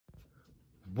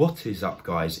What is up,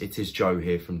 guys? It is Joe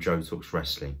here from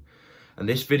JoeTalksWrestling, and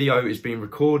this video is being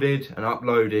recorded and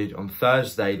uploaded on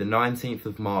Thursday the 19th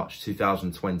of March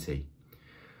 2020.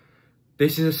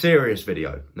 This is a serious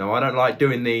video. Now, I don't like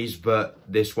doing these, but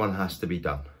this one has to be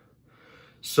done.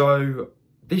 So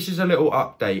this is a little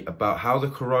update about how the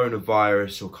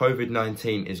coronavirus or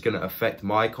COVID-19 is going to affect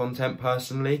my content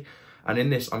personally. And in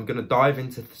this, I'm going to dive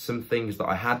into some things that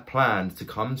I had planned to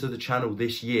come to the channel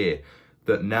this year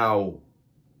that now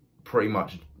pretty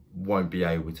much won't be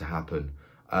able to happen.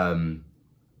 And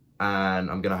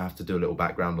I'm going to have to do a little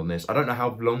background on this. I don't know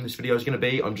how long this video is going to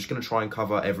be. I'm just going to try and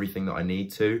cover everything that I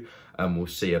need to, and we'll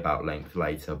see about length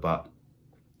later. But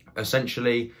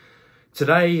essentially,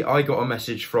 today I got a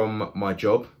message from my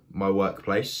job, my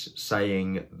workplace,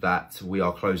 saying that we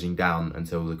are closing down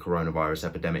until the coronavirus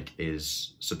epidemic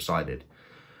is subsided.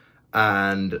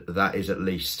 And that is at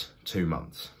least 2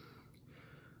 months.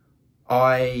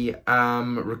 I've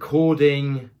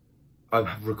recorded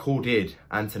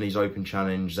Anthony's Open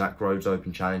Challenge, Zach Rhodes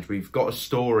Open Challenge. We've got a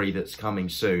story that's coming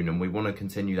soon, and we want to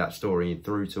continue that story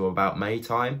through to about May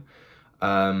time.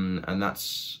 And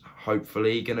that's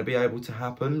hopefully going to be able to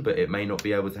happen, but it may not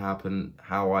be able to happen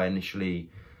how I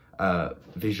initially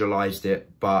visualized it.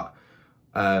 But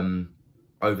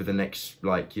over the next,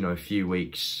 few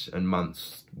weeks and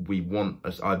months,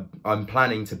 I'm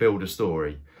planning to build a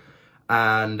story.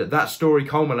 And that story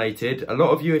culminated. A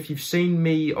lot of you, if you've seen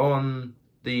me on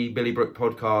the Billy Brook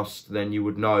podcast, then you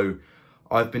would know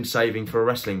I've been saving for a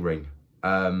wrestling ring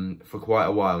for quite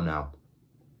a while now.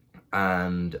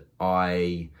 And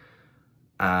I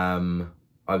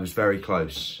was very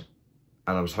close,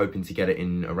 and I was hoping to get it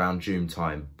in around June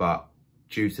time. But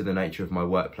due to the nature of my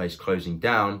workplace closing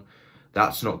down,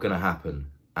 that's not going to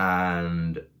happen.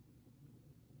 And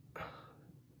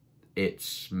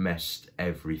it's messed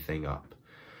everything up.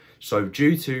 So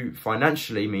due to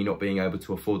financially me not being able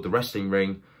to afford the wrestling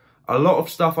ring, a lot of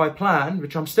stuff I planned,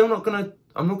 which I'm not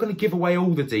gonna give away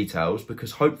all the details,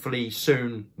 because hopefully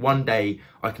soon, one day,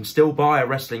 I can still buy a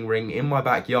wrestling ring in my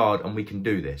backyard and we can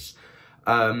do this.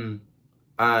 And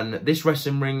this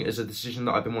wrestling ring is a decision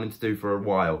that I've been wanting to do for a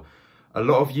while. A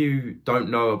lot of you don't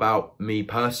know about me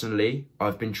personally.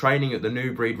 I've been training at the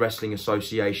New Breed Wrestling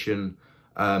Association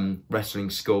wrestling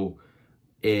school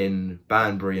in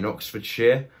Banbury in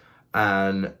Oxfordshire,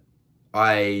 and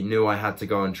I knew I had to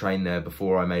go and train there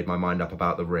before I made my mind up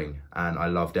about the ring, and I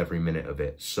loved every minute of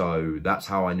it. So that's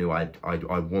how I knew I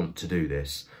want to do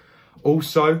this.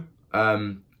 Also,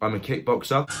 I'm a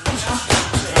kickboxer,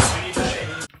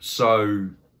 so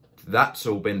that's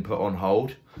all been put on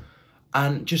hold.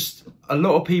 And just a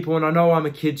lot of people, and I know I'm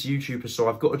a kids YouTuber, so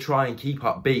I've got to try and keep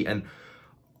upbeat, and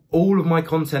all of my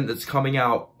content that's coming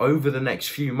out over the next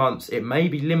few months, it may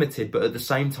be limited, but at the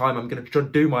same time, I'm going to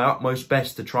do my utmost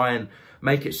best to try and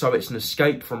make it so it's an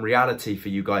escape from reality for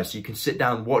you guys, so you can sit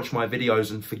down, watch my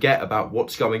videos and forget about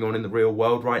what's going on in the real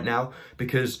world right now,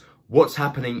 because what's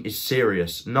happening is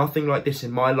serious. Nothing like this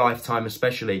in my lifetime,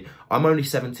 especially. I'm only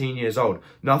 17 years old.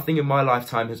 Nothing in my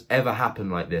lifetime has ever happened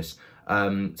like this,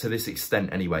 to this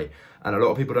extent anyway. And a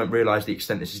lot of people don't realise the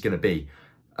extent this is going to be.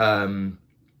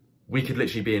 We could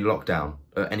literally be in lockdown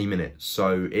at any minute.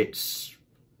 So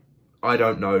I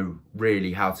don't know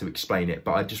really how to explain it,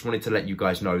 but I just wanted to let you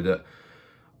guys know that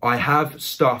I have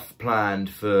stuff planned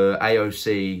for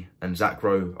AOC and Zach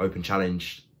Rowe Open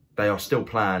Challenge. They are still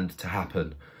planned to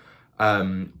happen.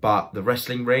 But the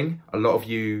wrestling ring, a lot of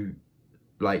you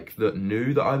that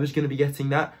knew that I was going to be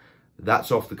getting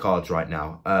that's off the cards right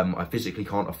now. I physically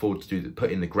can't afford to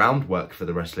put in the groundwork for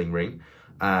the wrestling ring,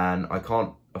 and I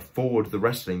can't afford the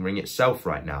wrestling ring itself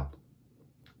right now.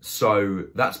 So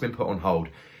that's been put on hold.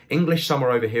 English summer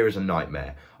over here is a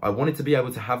nightmare. I wanted to be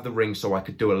able to have the ring so I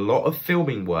could do a lot of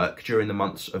filming work during the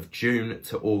months of June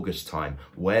to August time,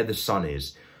 where the sun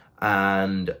is.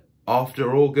 And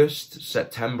after August,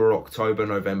 September, October,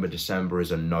 November, December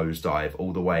is a nosedive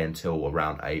all the way until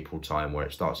around April time, where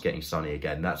it starts getting sunny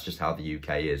again. That's just how the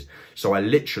UK is. So I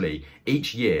literally,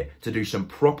 each year, to do some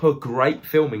proper great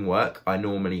filming work, I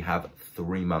normally have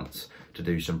 3 months to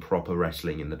do some proper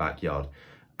wrestling in the backyard.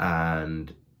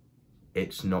 And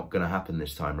it's not going to happen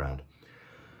this time round,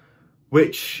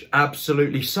 which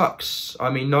absolutely sucks. I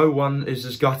mean, no one is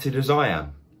as gutted as I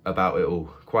am about it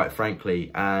all, quite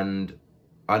frankly. And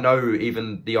I know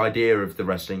even the idea of the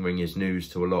wrestling ring is news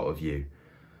to a lot of you,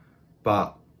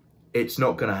 but it's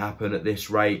not going to happen at this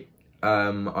rate.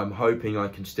 I'm hoping I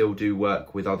can still do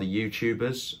work with other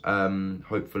YouTubers,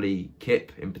 hopefully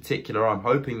Kip in particular. I'm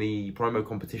hoping the promo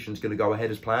competition is going to go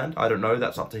ahead as planned. I don't know,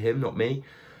 that's up to him, not me.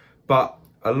 But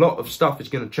a lot of stuff is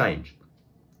going to change,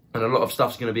 and a lot of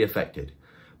stuff's going to be affected.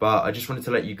 But I just wanted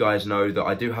to let you guys know that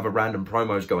I do have a random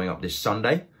promos going up this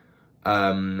Sunday.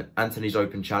 Anthony's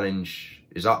Open Challenge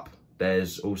is up.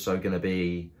 There's also going to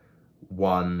be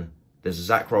there's a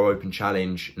Zach Rowe Open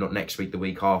Challenge, not next week, the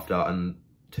week after, and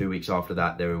 2 weeks after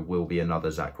that, there will be another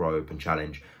Zach Rowe Open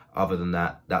Challenge. Other than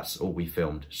that, that's all we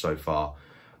filmed so far.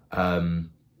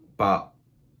 But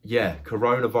yeah,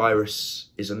 coronavirus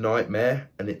is a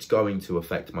nightmare and it's going to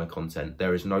affect my content.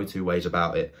 There is no two ways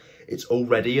about it. It's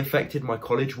already affected my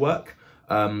college work.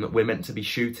 We're meant to be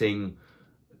shooting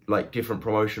like different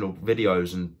promotional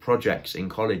videos and projects in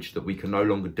college that we can no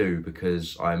longer do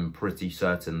because I'm pretty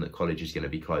certain that college is going to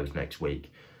be closed next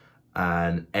week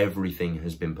and everything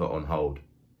has been put on hold.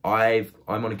 I'm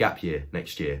on a gap year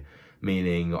next year,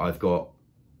 meaning I've got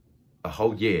a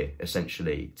whole year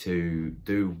essentially to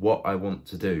do what I want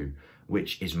to do,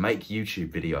 which is make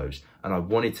YouTube videos. And I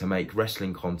wanted to make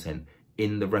wrestling content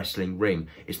in the wrestling ring.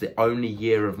 It's the only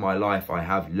year of my life I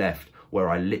have left where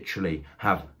I literally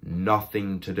have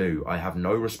nothing to do. I have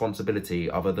no responsibility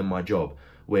other than my job,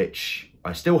 which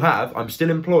I still have. I'm still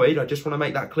employed. I just want to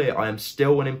make that clear. I am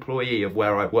still an employee of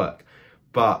where I work,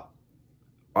 but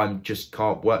I just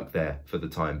can't work there for the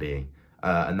time being.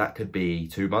 And that could be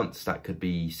 2 months, that could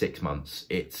be 6 months.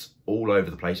 It's all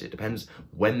over the place. It depends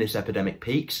when this epidemic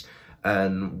peaks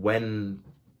and when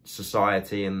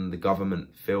society and the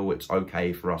government feel it's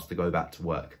okay for us to go back to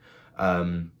work.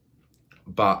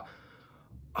 But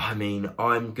I mean,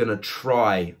 I'm going to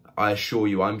try, I assure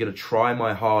you, I'm going to try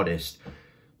my hardest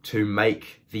to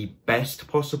make the best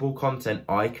possible content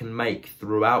I can make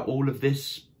throughout all of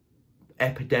this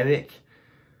epidemic.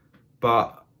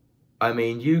 But I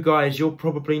mean, you guys, you're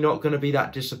probably not going to be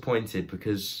that disappointed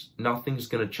because nothing's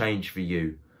going to change for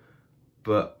you.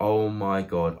 But oh my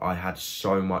God, I had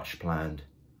so much planned.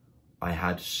 I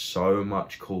had so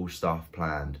much cool stuff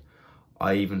planned.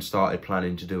 I even started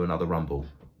planning to do another Rumble.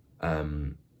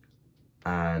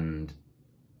 And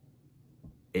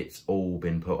it's all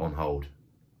been put on hold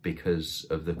because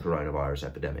of the coronavirus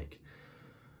epidemic.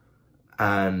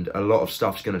 And a lot of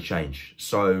stuff's going to change.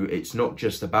 So it's not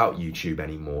just about YouTube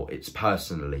anymore, it's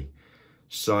personally.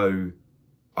 So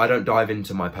I don't dive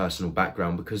into my personal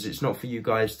background because it's not for you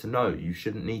guys to know. You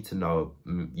shouldn't need to know.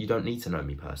 You don't need to know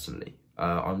me personally.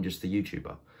 I'm just a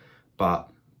YouTuber. But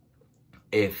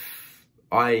if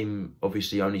I'm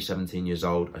obviously only 17 years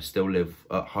old, I still live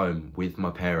at home with my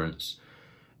parents.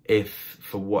 If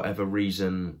for whatever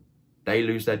reason they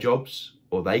lose their jobs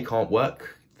or they can't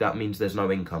work, that means there's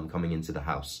no income coming into the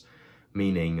house,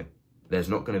 meaning there's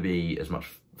not going to be as much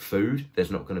food. There's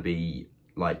not going to be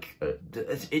like,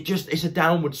 it's a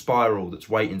downward spiral that's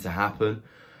waiting to happen.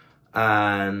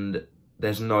 And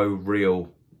there's no real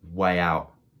way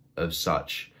out of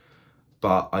such.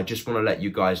 But I just want to let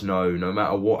you guys know, no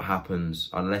matter what happens,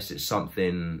 unless it's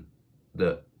something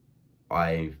that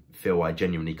I feel I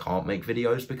genuinely can't make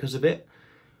videos because of it,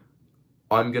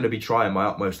 I'm going to be trying my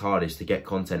utmost hardest to get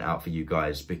content out for you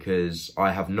guys, because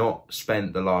I have not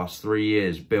spent the last 3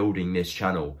 years building this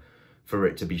channel for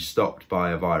it to be stopped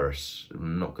by a virus.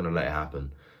 I'm not going to let it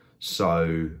happen.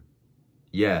 So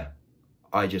yeah,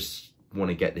 I just want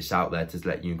to get this out there to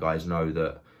let you guys know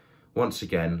that once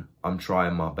again, I'm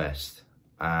trying my best,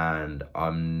 and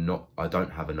I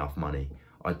don't have enough money.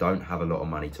 I don't have a lot of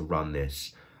money to run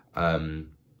this.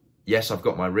 Yes, I've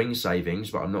got my ring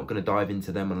savings, but I'm not going to dive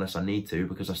into them unless I need to,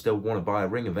 because I still want to buy a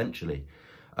ring eventually.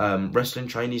 Wrestling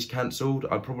training's cancelled.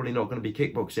 I'm probably not going to be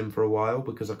kickboxing for a while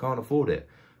because I can't afford it.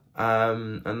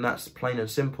 And that's plain and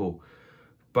simple.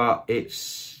 But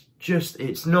it's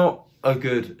not a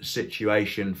good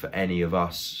situation for any of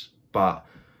us. But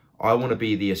I want to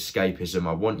be the escapism.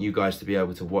 I want you guys to be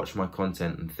able to watch my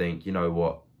content and think, you know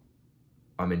what,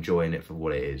 I'm enjoying it for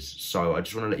what it is. So I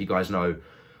just want to let you guys know,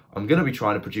 I'm going to be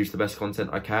trying to produce the best content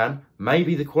I can.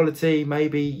 Maybe the quality,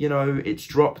 maybe, you know, it's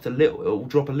dropped a little, it'll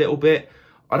drop a little bit.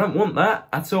 I don't want that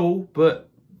at all,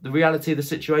 but the reality of the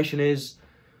situation is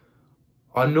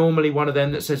I'm normally one of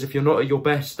them that says if you're not at your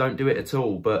best, don't do it at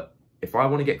all. But if I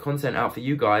want to get content out for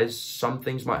you guys, some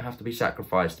things might have to be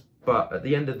sacrificed. But at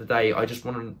the end of the day, I just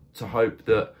wanted to hope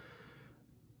that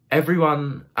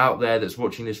everyone out there that's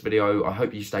watching this video, I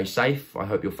hope you stay safe. I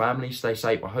hope your family stay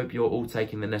safe. I hope you're all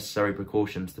taking the necessary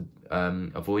precautions to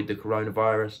avoid the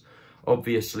coronavirus.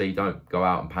 Obviously, don't go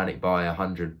out and panic buy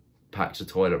 100 packs of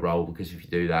toilet roll, because if you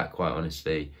do that, quite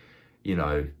honestly, you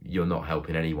know, you're not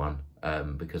helping anyone,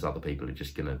 because other people are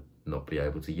just going to not be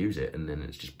able to use it. And then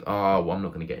it's just, oh, well, I'm not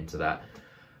going to get into that.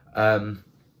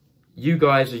 You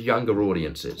guys are younger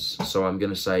audiences, so I'm going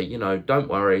to say, you know, don't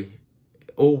worry.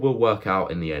 All will work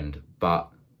out in the end, but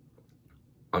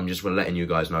I'm just letting you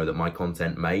guys know that my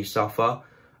content may suffer.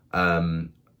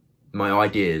 my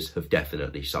ideas have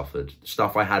definitely suffered.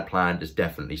 Stuff I had planned has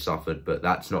definitely suffered, but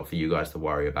that's not for you guys to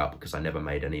worry about because I never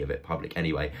made any of it public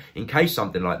anyway, in case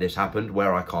something like this happened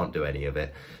where I can't do any of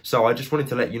it. So I just wanted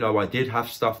to let you know I did have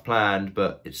stuff planned,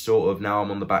 but it's sort of now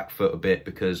I'm on the back foot a bit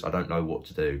because I don't know what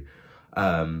to do.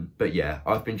 But yeah,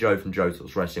 I've been Joe from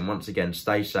JoeTalksWrestling. Once again,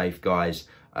 stay safe, guys,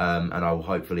 and I will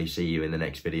hopefully see you in the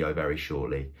next video very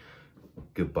shortly.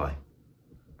 Goodbye.